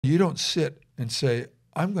You don't sit and say,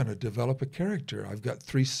 I'm going to develop a character. I've got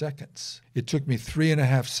 3 seconds. It took me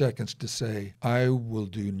 3.5 seconds to say, I will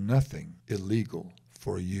do nothing illegal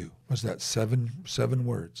for you. Was that seven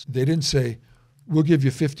words? They didn't say, we'll give you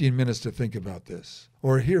 15 minutes to think about this.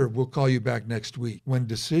 Or here, we'll call you back next week. When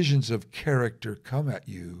decisions of character come at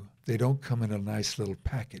you, they don't come in a nice little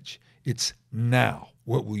package. It's now.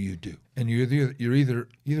 What will you do? And you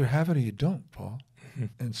either have it or you don't, Paul.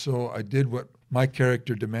 And so I did what my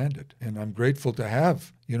character demanded. And I'm grateful to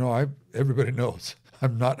have, everybody knows I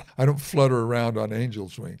don't flutter around on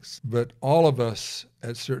angel's wings. But all of us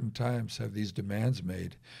at certain times have these demands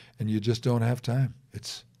made, and you just don't have time.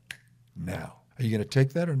 It's now. Are you going to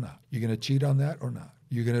take that or not? You going to cheat on that or not?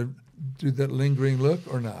 You going to do that lingering look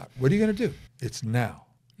or not? What are you going to do? It's now.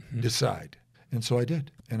 Decide. And so I did,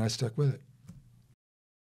 and I stuck with it.